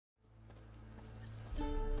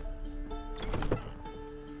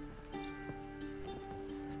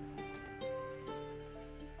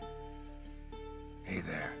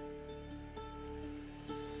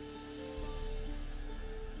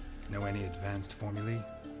advanced formulae?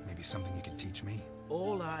 Maybe something you could teach me?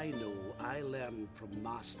 All I know, I learned from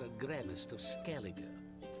Master Gremist of Skellige.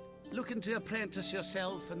 Looking to apprentice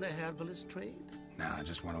yourself in the herbalist trade? Nah, I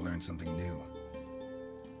just want to learn something new.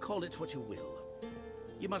 Call it what you will.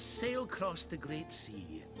 You must sail across the Great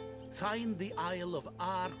Sea, find the Isle of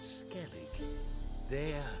Ard Skellig.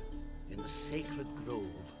 There, in the sacred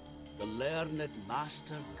grove, the learned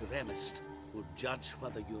Master Gremist will judge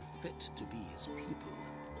whether you're fit to be his pupil.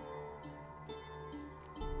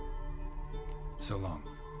 So long.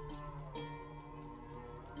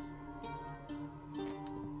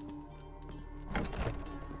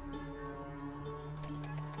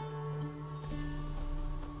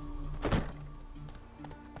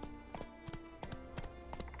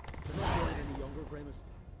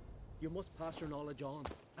 You must pass your knowledge on.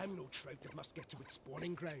 I'm no trout that must get to its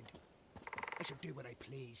spawning ground. I shall do what I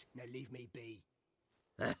please, now leave me be.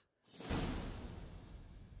 Huh?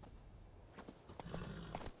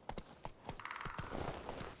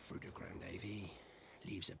 Fruit of ground ivy,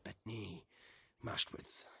 leaves of bitney, mashed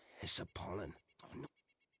with hyssop pollen. Oh, no.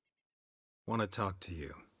 Want to talk to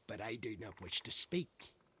you. But I do not wish to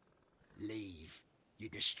speak. Leave. You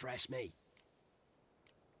distress me.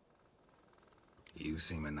 You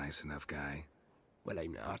seem a nice enough guy. Well,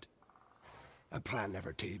 I'm not. I plan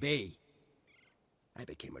never to be. I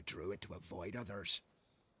became a druid to avoid others,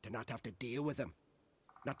 to not have to deal with them,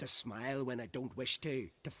 not to smile when I don't wish to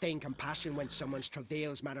feign compassion when someone's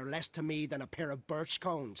travails matter less to me than a pair of birch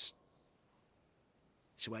cones.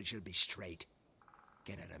 So I shall be straight.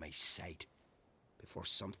 Get out of my sight, before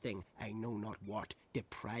something, I know not what,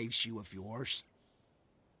 deprives you of yours.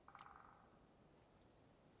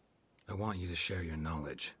 I want you to share your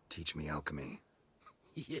knowledge. Teach me alchemy.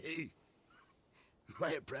 You?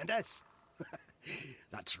 My apprentice?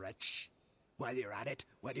 That's rich. While you're at it,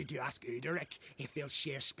 why did you ask Uderic if he'll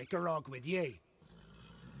share Spickerog with you?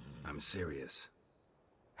 I'm serious.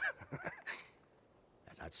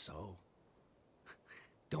 That's so.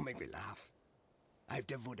 Don't make me laugh. I've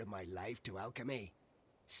devoted my life to alchemy.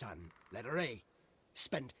 Son, literally.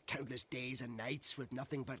 Spent countless days and nights with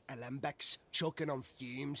nothing but alembics, choking on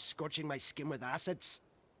fumes, scorching my skin with acids.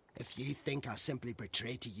 If you think I'll simply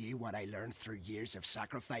betray to you what I learned through years of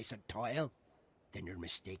sacrifice and toil, then you're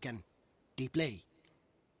mistaken. Deeply.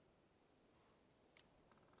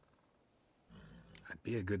 I'd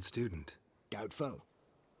be a good student. Doubtful.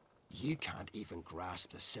 You can't even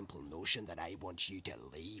grasp the simple notion that I want you to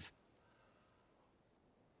leave.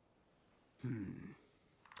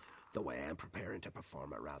 Though I am preparing to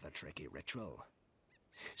perform a rather tricky ritual.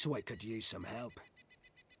 So I could use some help.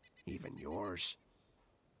 Even yours.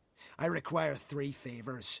 I require 3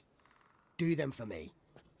 favors. Do them for me,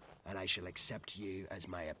 and I shall accept you as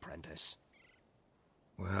my apprentice.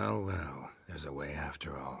 Well, well, there's a way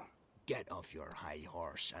after all. Get off your high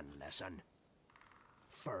horse and listen.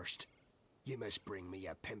 First, you must bring me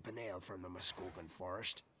a pimpernel from the Muskogan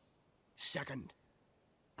forest. Second,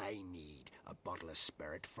 I need a bottle of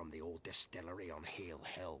spirit from the old distillery on Hale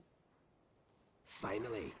Hill.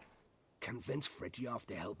 Finally, convince Fritjof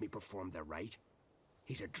to help me perform the rite.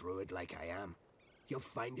 He's a druid like I am. You'll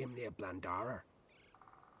find him near Blandara.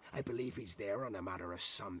 I believe he's there on a matter of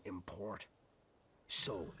some import.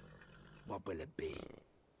 So, what will it be?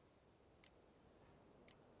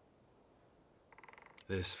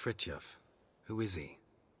 This Fritjof, who is he?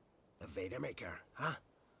 A Veda maker, huh?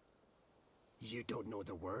 You don't know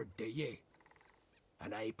the word, do you?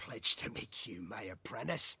 And I pledge to make you my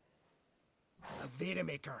apprentice. A Veda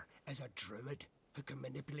maker is a druid who can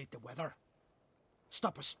manipulate the weather.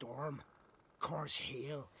 Stop a storm, cause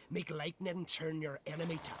hail, make lightning turn your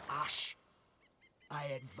enemy to ash. I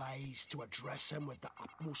advise to address him with the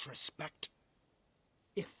utmost respect,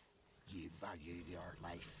 if you value your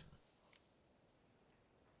life.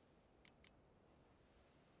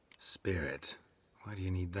 Spirit. Why do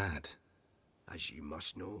you need that? As you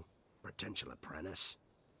must know, potential apprentice,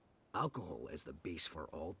 alcohol is the base for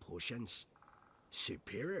all potions.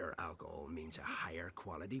 Superior alcohol means a higher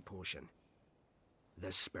quality potion.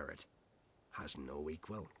 This spirit has no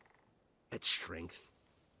equal. Its strength,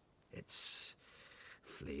 its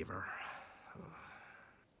flavor.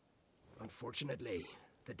 Unfortunately,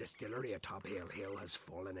 the distillery atop Hale Hill has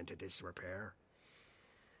fallen into disrepair.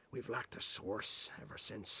 We've lacked a source ever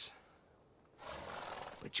since.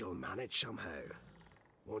 But you'll manage somehow,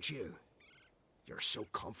 won't you? You're so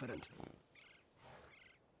confident.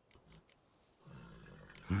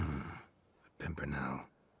 A pimpernel.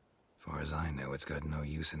 Far as I know, it's got no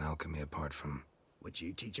use in alchemy apart from... Would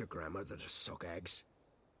you teach your grandmother to suck eggs?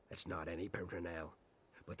 It's not any pimpernel,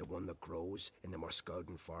 but the one that grows in the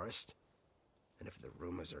Muskogan forest. And if the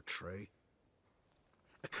rumors are true,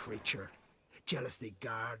 A creature jealously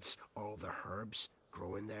guards all the herbs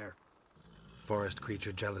growing there. Forest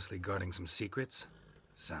creature jealously guarding some secrets?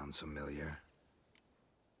 Sounds familiar.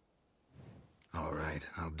 All right,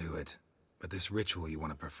 I'll do it. But this ritual you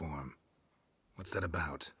want to perform, what's that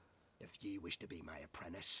about? If you wish to be my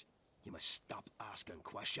apprentice, you must stop asking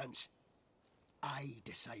questions. I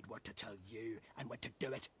decide what to tell you and when to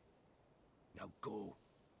do it. Now go,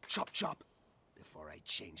 chop chop, before I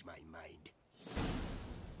change my mind.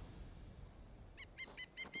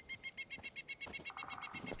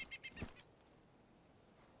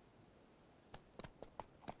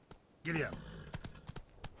 Giddy up.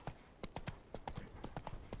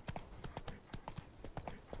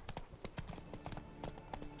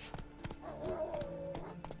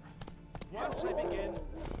 Once I begin,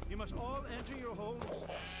 you must all enter your homes,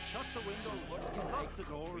 shut the windows, lock the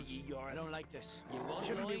doors. I don't like this. You want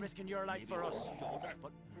Shouldn't be mine? risking your life for us.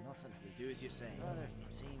 But nothing. We'll do as you say. Brother,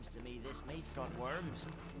 seems to me this mate's got worms.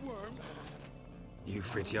 Worms? You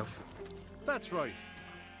Fritjof? That's right.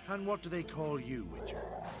 And what do they call you, Witcher?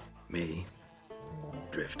 Me?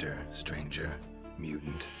 Drifter, stranger,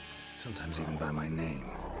 mutant, sometimes even by my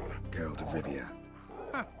name, Geralt of Rivia.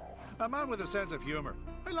 A man with a sense of humor.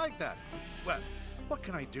 I like that. Well, what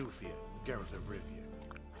can I do for you, Geralt of Rivia?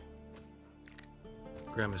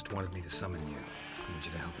 Gremist wanted me to summon you. Need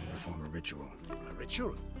you to help him perform a ritual. A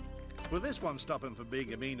ritual? Will this one stop him from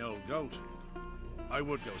being a mean old goat? I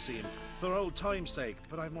would go see him for old time's sake,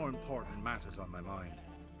 but I've more important matters on my mind.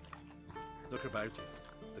 Look about you.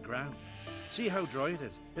 The ground. See how dry it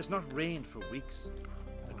is. It's not rained for weeks.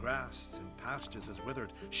 The grass in pastures has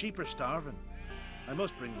withered. Sheep are starving. I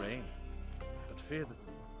must bring rain. But fear that...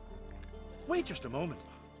 Wait just a moment.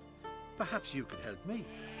 Perhaps you could help me.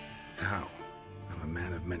 How? I'm a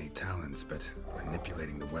man of many talents, but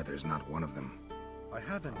manipulating the weather's not one of them. I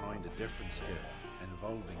have in mind a different skill,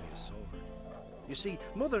 involving your sword. You see,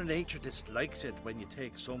 Mother Nature dislikes it when you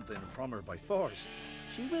take something from her by force.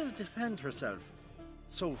 She will defend herself.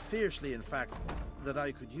 So fiercely, in fact, that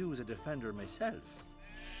I could use a defender myself.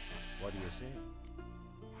 What do you say?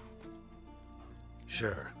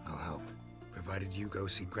 Sure, I'll help, provided you go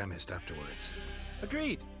see Gremist afterwards.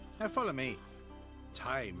 Agreed. Now follow me.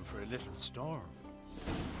 Time for a little storm.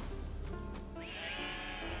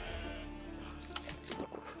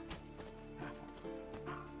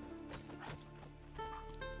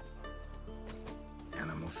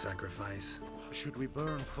 Animal sacrifice? Should we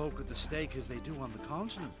burn folk at the stake as they do on the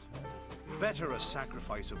continent? Better a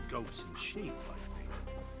sacrifice of goats and sheep, I think.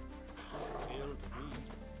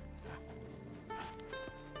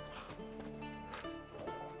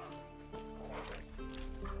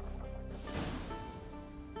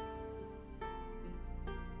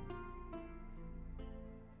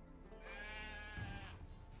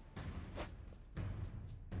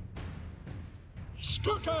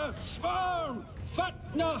 Skuka Svarm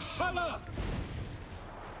Fatna Hala!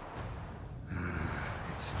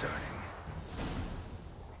 It's starting.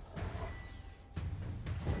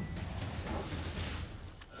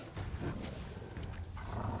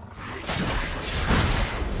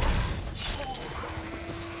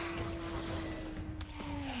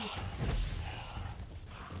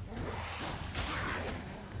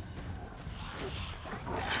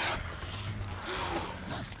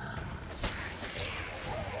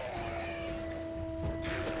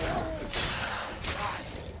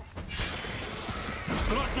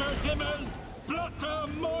 Blotter Himmel, Blotter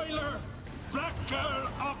Moiler, Flacker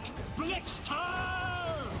och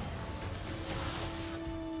Blixtar!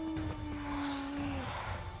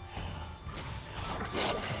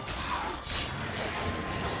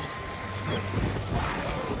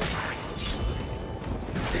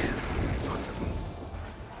 Damn, lots of them.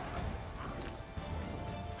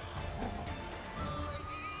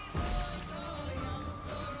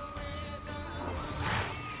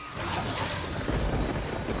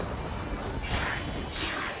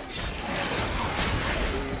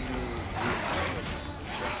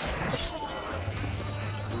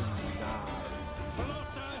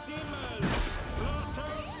 Blotter Himmel,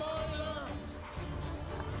 Blotter Moiler!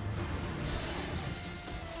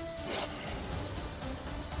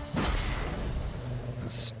 A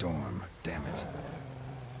storm, damn it.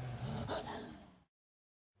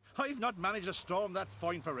 I've not managed a storm that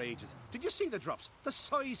fine for ages. Did you see the drops? The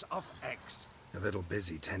size of eggs. A little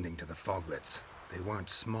busy tending to the foglets. They weren't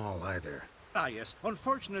small either. Ah, yes.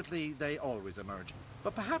 Unfortunately, they always emerge.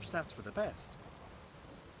 But perhaps that's for the best.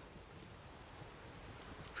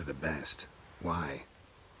 For the best. Why?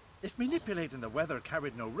 If manipulating the weather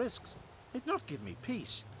carried no risks, it'd not give me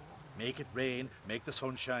peace. Make it rain, make the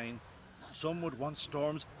sun shine. Some would want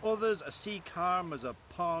storms, others a sea calm as a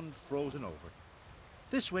pond frozen over.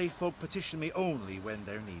 This way folk petition me only when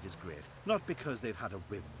their need is great, not because they've had a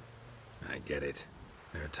whim. I get it.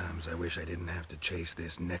 There are times I wish I didn't have to chase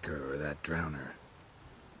this necker or that drowner.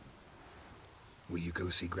 Will you go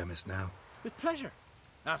see Gremist now? With pleasure.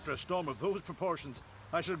 After a storm of those proportions,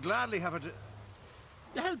 I should gladly have her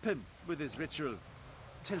to help him with his ritual.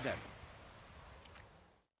 Till then.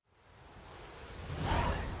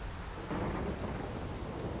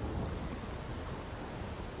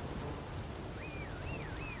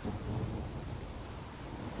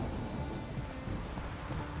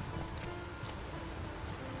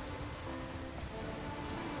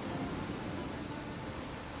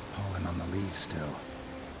 Pollen on the leaves still.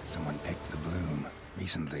 Someone picked the bloom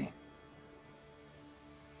recently.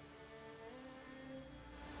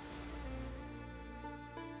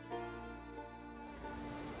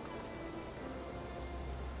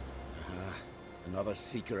 Another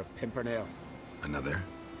seeker of Pimpernel. Another?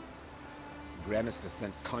 Gremist has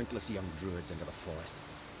sent countless young druids into the forest.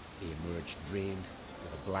 They emerge drained,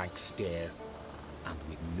 with a blank stare, and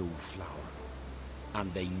with no flower.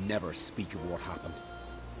 And they never speak of what happened.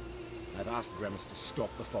 I've asked Gremist to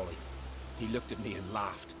stop the folly. He looked at me and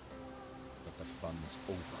laughed. But the fun's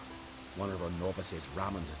over. One of our novices,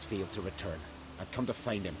 Ramond, has failed to return. I've come to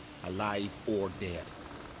find him, alive or dead.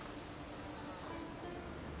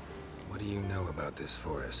 What do you know about this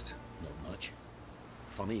forest? Not much.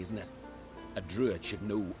 Funny, isn't it? A druid should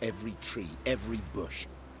know every tree, every bush.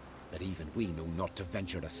 But even we know not to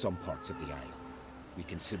venture to some parts of the isle. We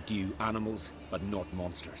can subdue animals, but not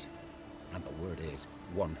monsters. And the word is,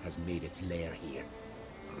 one has made its lair here.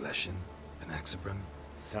 A Leshen? An Axabron?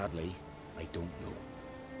 Sadly, I don't know.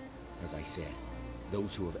 As I said,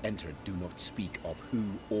 those who have entered do not speak of who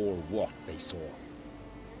or what they saw.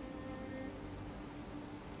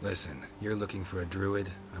 Listen, you're looking for a druid,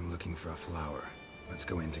 I'm looking for a flower. Let's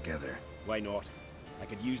go in together. Why not? I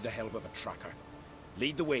could use the help of a tracker.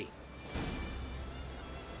 Lead the way.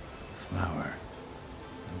 Flower.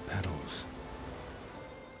 No petals.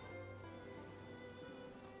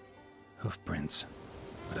 Hoofprints,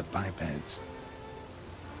 but of bipeds.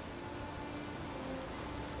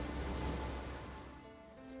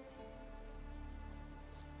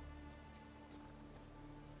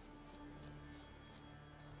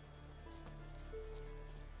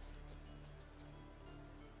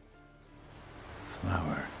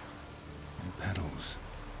 Flower. No petals.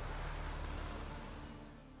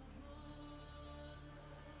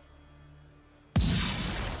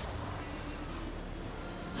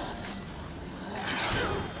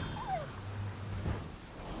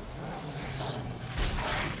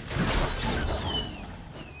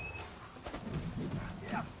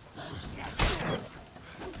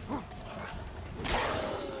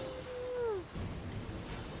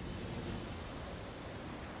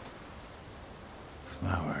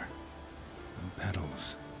 Flower. No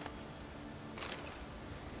petals.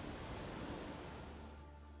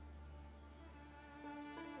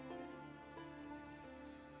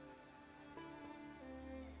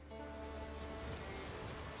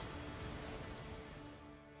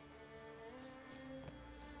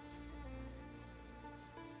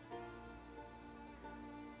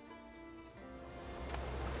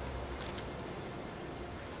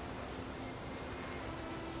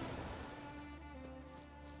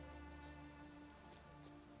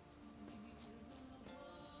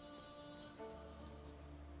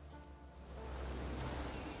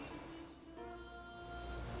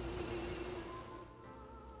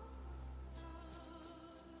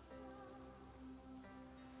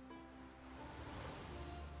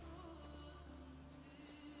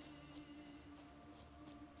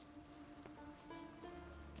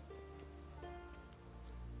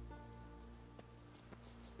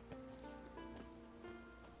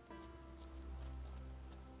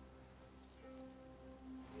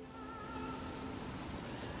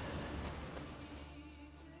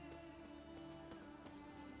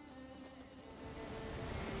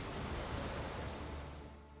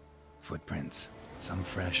 Footprints, some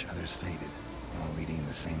fresh, others faded, all leading in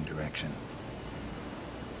the same direction.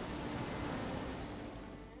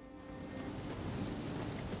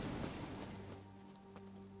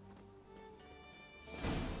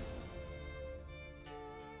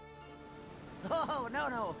 Oh,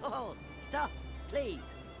 no. Oh, stop,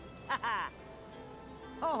 please. Haha.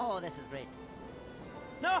 Oh, this is great.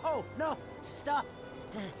 No, stop.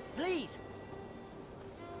 Please.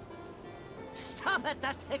 Stop it,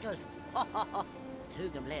 that tickles. Two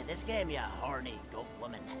can play this game, you horny goat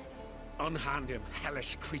woman. Unhand him,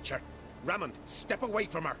 hellish creature. Ramond, step away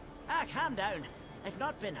from her. Calm down. I've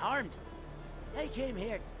not been harmed. I came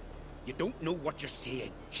here. You don't know what you're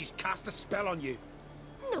saying. She's cast a spell on you.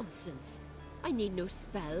 Nonsense. I need no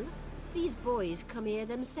spell. These boys come here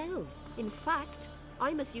themselves. In fact,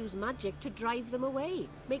 I must use magic to drive them away,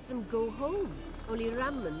 make them go home. Only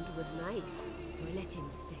Rammond was nice, so I let him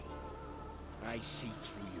stay. I see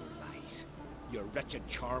through your lies. Your wretched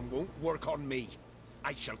charm won't work on me.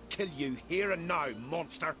 I shall kill you here and now,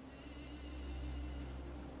 monster.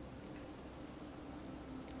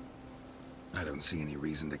 I don't see any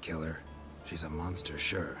reason to kill her. She's a monster,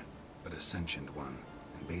 sure, but a sentient one,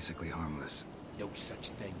 and basically harmless. No such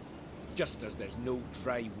thing. Just as there's no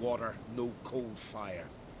dry water, no cold fire.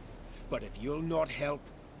 But if you'll not help,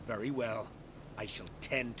 very well. I shall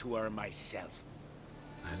tend to her myself.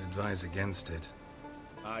 I'd advise against it.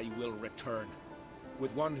 I will return,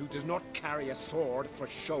 with one who does not carry a sword for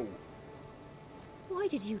show. Why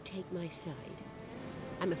did you take my side?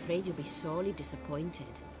 I'm afraid you'll be sorely disappointed.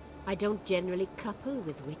 I don't generally couple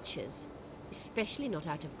with witches, especially not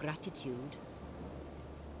out of gratitude.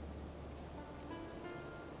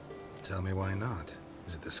 Tell me why not.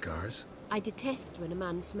 Is it the scars? I detest when a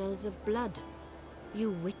man smells of blood.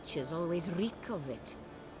 You witches always reek of it.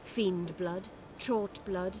 Fiend blood, trot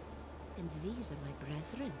blood, and these are my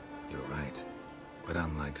brethren. You're right. But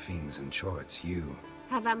unlike fiends and chorts, you...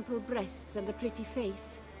 Have ample breasts and a pretty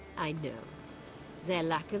face. I know. Their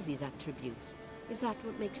lack of these attributes, is that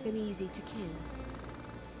what makes them easy to kill?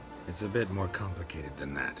 It's a bit more complicated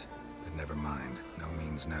than that. But never mind. No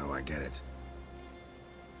means no, I get it.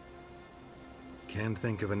 Can't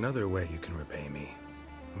think of another way you can repay me.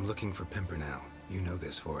 I'm looking for Pimpernel. You know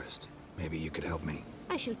this forest. Maybe you could help me.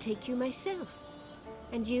 I shall take you myself.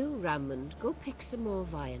 And you, Rammond, go pick some more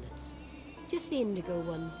violets. Just the indigo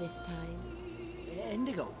ones this time.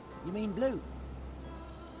 Indigo? You mean blue?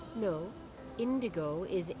 No, indigo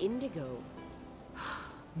is indigo.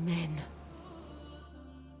 Men.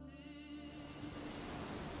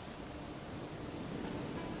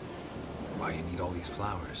 Why you need all these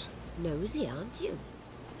flowers? Nosy, aren't you?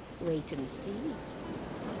 Wait and see.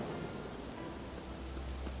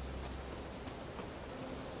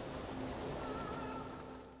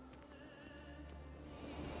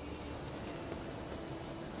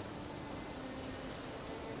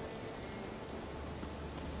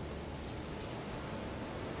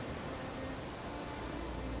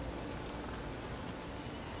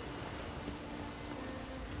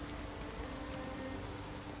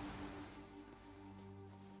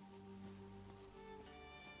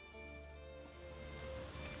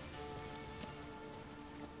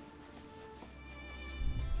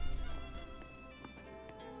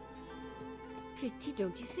 Pretty,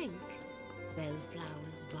 don't you think?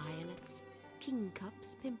 Bellflowers, violets,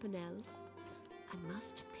 kingcups, pimpernels. I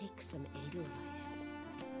must pick some edelweiss.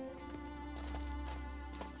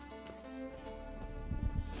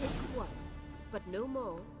 Take one, but no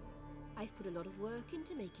more. I've put a lot of work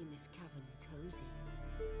into making this cavern cozy.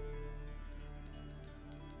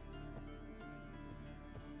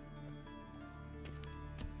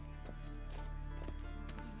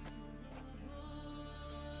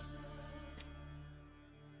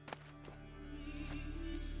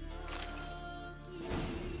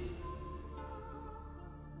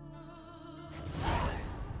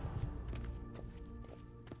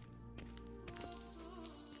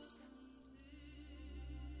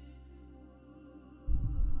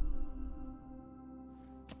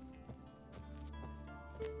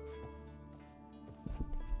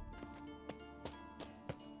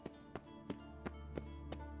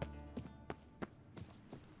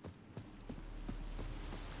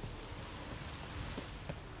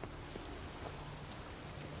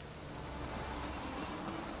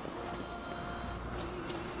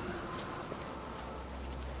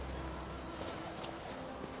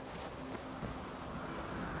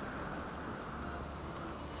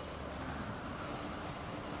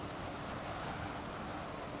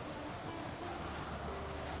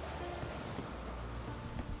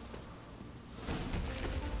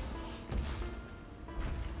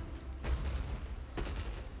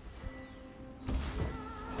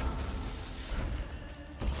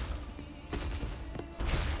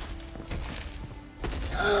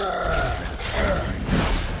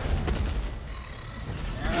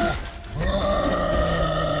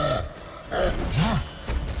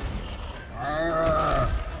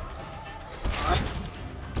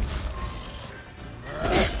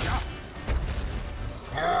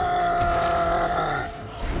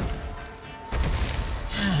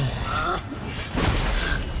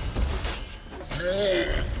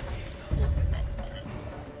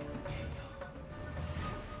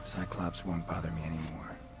 Cyclops won't bother me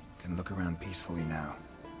anymore. Can look around peacefully now.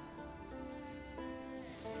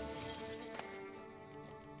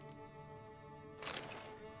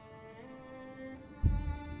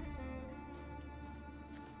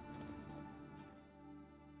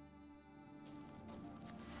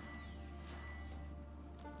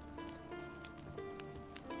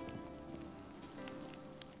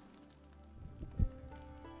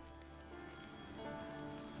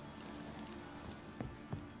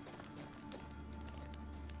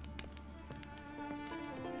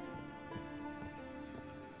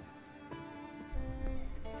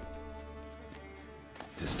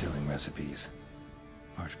 Distilling recipes.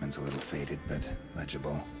 Parchment's a little faded, but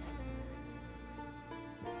legible.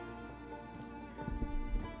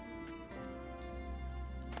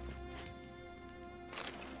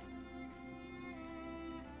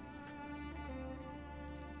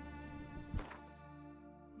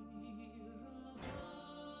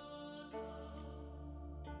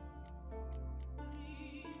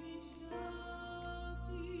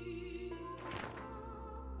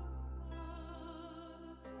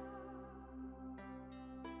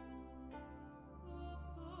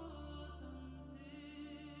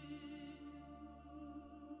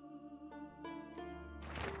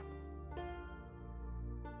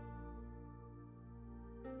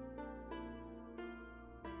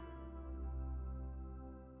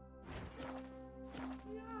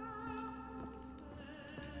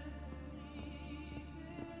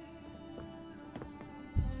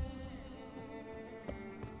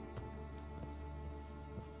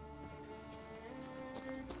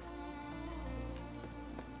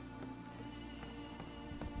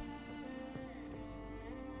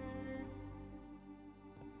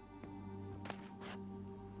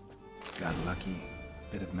 Got lucky.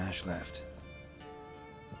 Bit of mash left.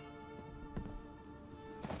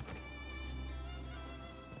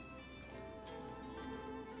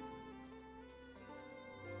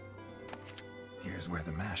 Here's where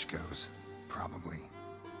the mash goes, probably.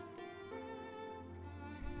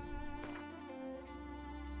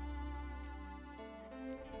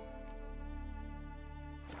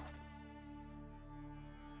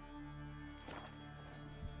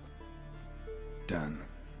 Done.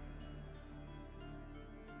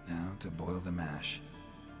 Now to boil the mash.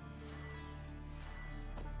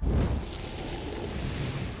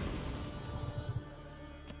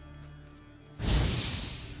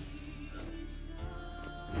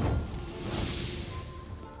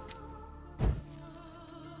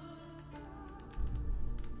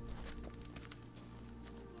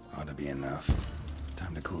 Ought to be enough.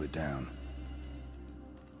 Time to cool it down.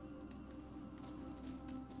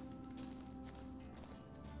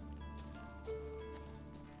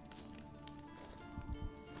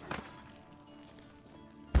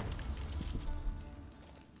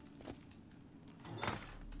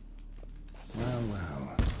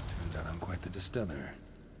 Well, turns out I'm quite the distiller.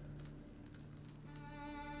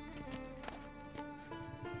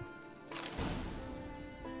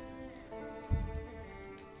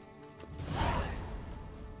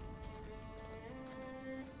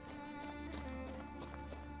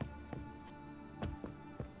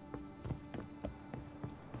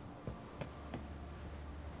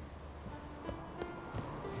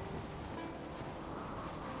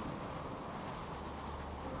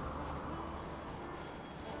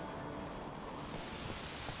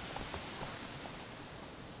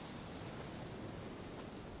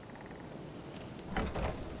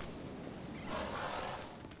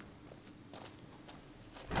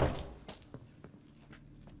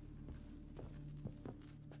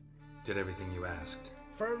 Did everything you asked.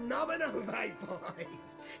 Phenomenal, my boy.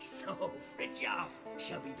 So, Fritjof,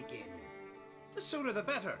 shall we begin? The sooner the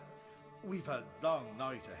better. We've a long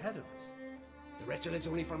night ahead of us. The ritual is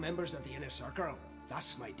only for members of the inner circle.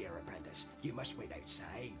 Thus, my dear apprentice, you must wait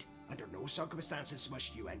outside. Under no circumstances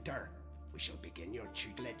must you enter. We shall begin your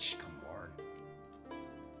tutelage come morn.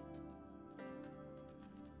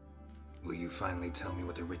 Will you finally tell me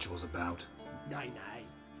what the ritual's about? Nay.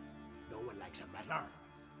 No one likes a meddler.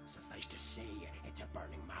 Suffice to say, it's a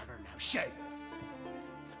burning matter now. Shout!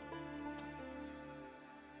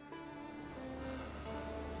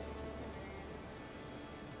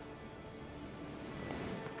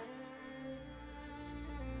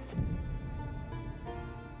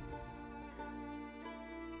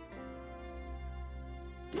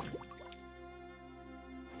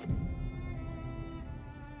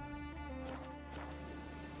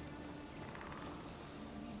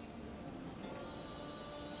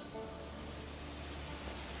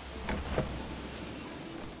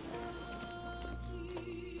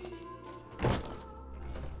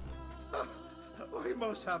 We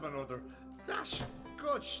must have another. That's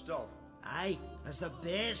good stuff. Aye, as the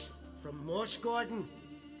base from Moss Gordon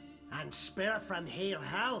and Spear from Hale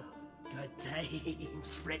Hell. Good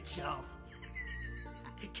times, Fritjof.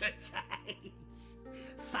 Good times.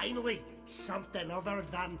 Finally, something other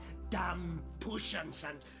than damn potions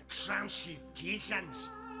and transmutations.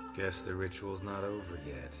 Guess the ritual's not over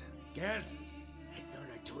yet. Gerd, I thought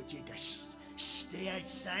I told you to stay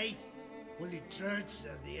outside. Only druids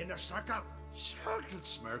are the inner circle. Smirkle,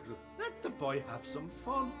 Smirkle. Let the boy have some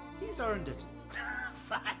fun. He's earned it.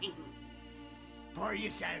 Fine. Pour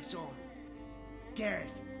yourselves on.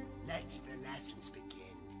 Gerd, let the lessons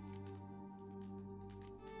begin.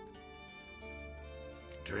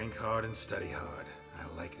 Drink hard and study hard.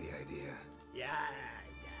 I like the idea. Yeah.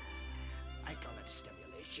 I call it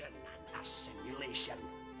stimulation and assimilation.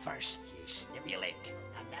 First you stimulate,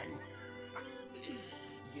 and then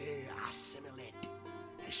you assimilate.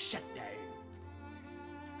 Shut down.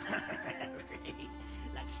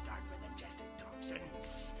 Let's start with ingesting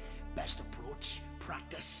toxins. Best approach,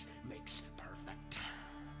 practice makes perfect.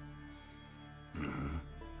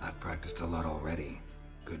 I've practiced a lot already.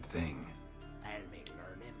 Good thing. I'll make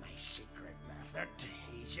learning my secret method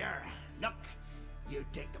easier. Look, you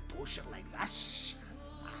take the potion like this,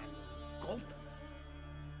 and gulp.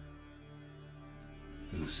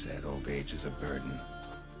 Who said old age is a burden?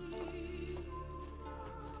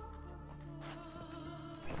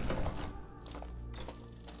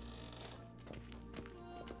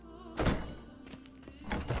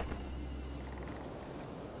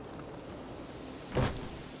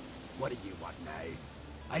 What do you want now?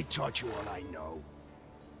 I taught you all I know.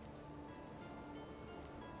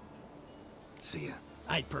 See ya.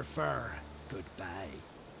 I'd prefer goodbye.